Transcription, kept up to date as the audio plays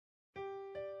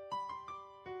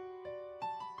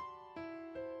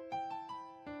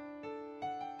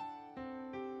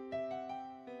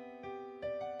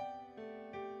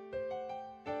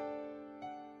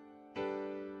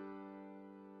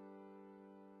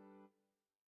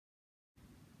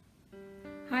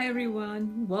Hi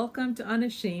everyone, welcome to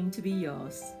Unashamed to be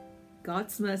yours.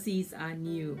 God's mercies are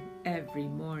new every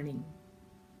morning.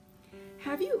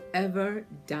 Have you ever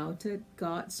doubted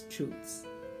God's truths?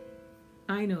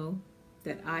 I know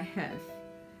that I have.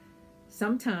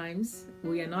 Sometimes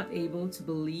we are not able to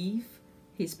believe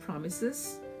His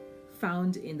promises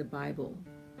found in the Bible.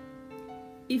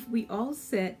 If we all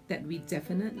said that we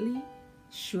definitely,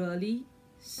 surely,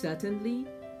 certainly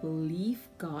believe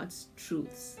God's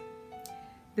truths,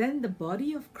 then the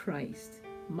body of Christ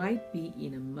might be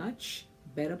in a much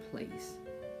better place.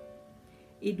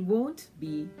 It won't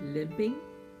be limping,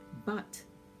 but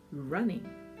running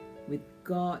with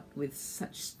God with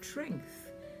such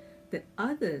strength that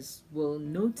others will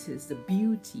notice the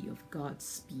beauty of God's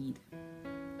speed.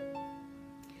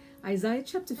 Isaiah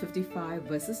chapter 55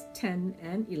 verses 10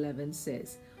 and 11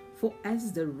 says, "For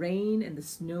as the rain and the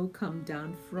snow come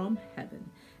down from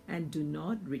heaven, and do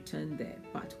not return there,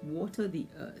 but water the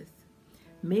earth,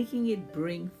 making it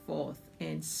bring forth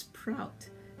and sprout,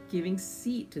 giving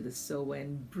seed to the sower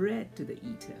and bread to the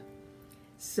eater,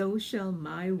 so shall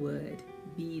my word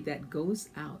be that goes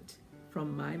out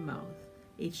from my mouth.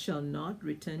 It shall not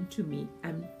return to me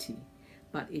empty,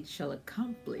 but it shall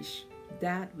accomplish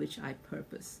that which I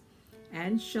purpose,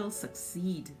 and shall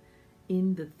succeed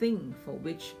in the thing for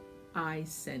which I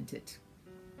sent it."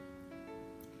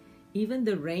 Even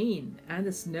the rain and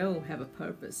the snow have a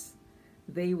purpose.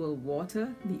 They will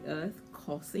water the earth,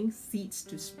 causing seeds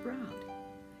to sprout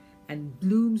and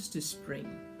blooms to spring.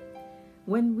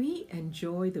 When we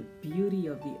enjoy the beauty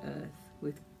of the earth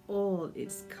with all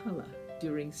its color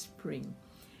during spring,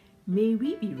 may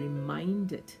we be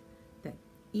reminded that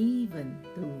even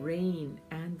the rain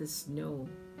and the snow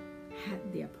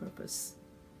had their purpose.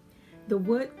 The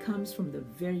word comes from the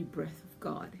very breath of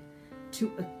God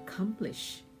to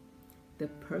accomplish the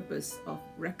purpose of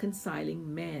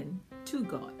reconciling man to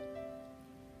God.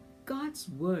 God's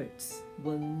words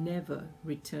will never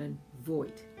return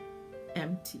void,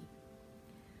 empty.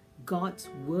 God's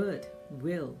word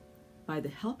will, by the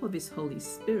help of His Holy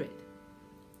Spirit,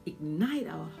 ignite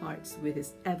our hearts with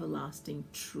His everlasting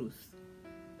truth.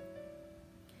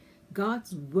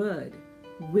 God's word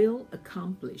will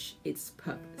accomplish its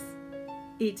purpose.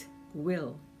 It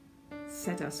will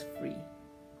set us free.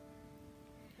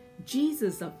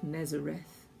 Jesus of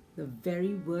Nazareth, the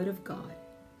very word of God,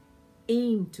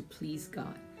 aimed to please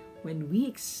God. When we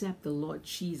accept the Lord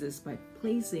Jesus by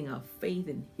placing our faith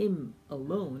in Him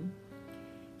alone,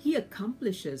 He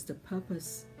accomplishes the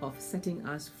purpose of setting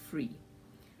us free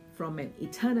from an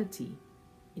eternity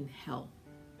in hell.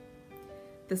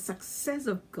 The success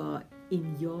of God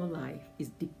in your life is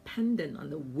dependent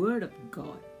on the Word of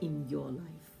God in your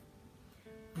life.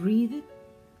 Breathe it,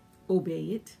 obey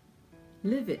it,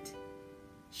 live it,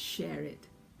 share it.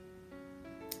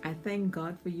 I thank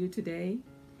God for you today.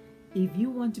 If you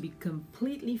want to be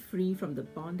completely free from the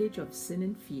bondage of sin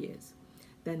and fears,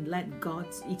 then let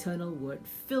God's eternal word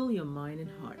fill your mind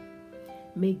and heart.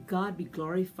 May God be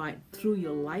glorified through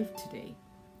your life today.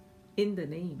 In the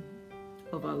name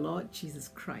of our Lord Jesus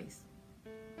Christ.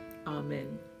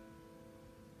 Amen.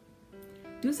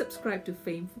 Do subscribe to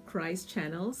FAIM for Christ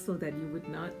channel so that you would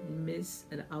not miss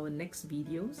our next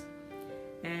videos.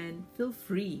 And feel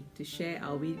free to share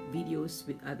our videos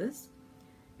with others.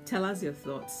 Tell us your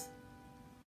thoughts